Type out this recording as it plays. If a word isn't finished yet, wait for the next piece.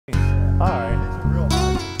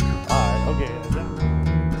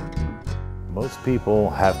Most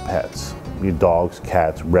people have pets. Dogs,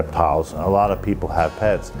 cats, reptiles. A lot of people have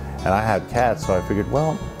pets. And I have cats, so I figured,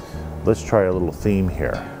 well, let's try a little theme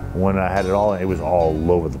here. When I had it was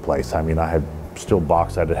all over the place. I mean, I had still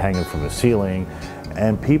boxes I had it hanging from the ceiling,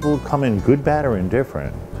 and people would come in, good, bad, or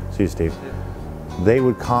indifferent. See, Steve? They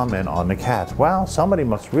would comment on the cats. Wow, somebody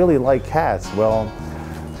must really like cats. Well,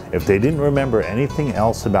 if they didn't remember anything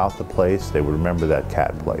else about the place, they would remember that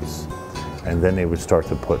cat place. And then they would start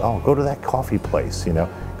to put, oh, go to that coffee place, you know?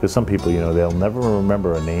 Because some people, you know, they'll never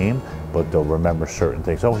remember a name, but they'll remember certain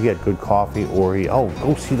things. Oh, he had good coffee, or oh,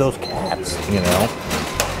 go see those cats, you know?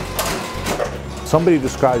 Somebody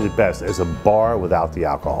describes it best as a bar without the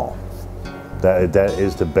alcohol. That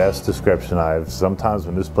is the best description sometimes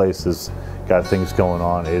when this place has got things going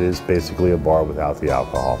on, it is basically a bar without the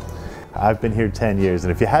alcohol. I've been here 10 years,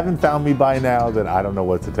 and if you haven't found me by now, then I don't know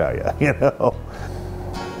what to tell you, you know?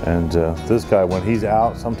 And this guy, when he's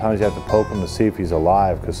out, sometimes you have to poke him to see if he's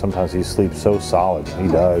alive, because sometimes he sleeps so solid. He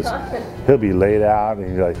does. He'll be laid out,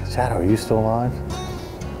 and you're like, Shadow, are you still alive?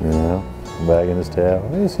 You know, wagging his tail.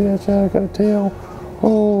 Hey, see that Shadow got a tail?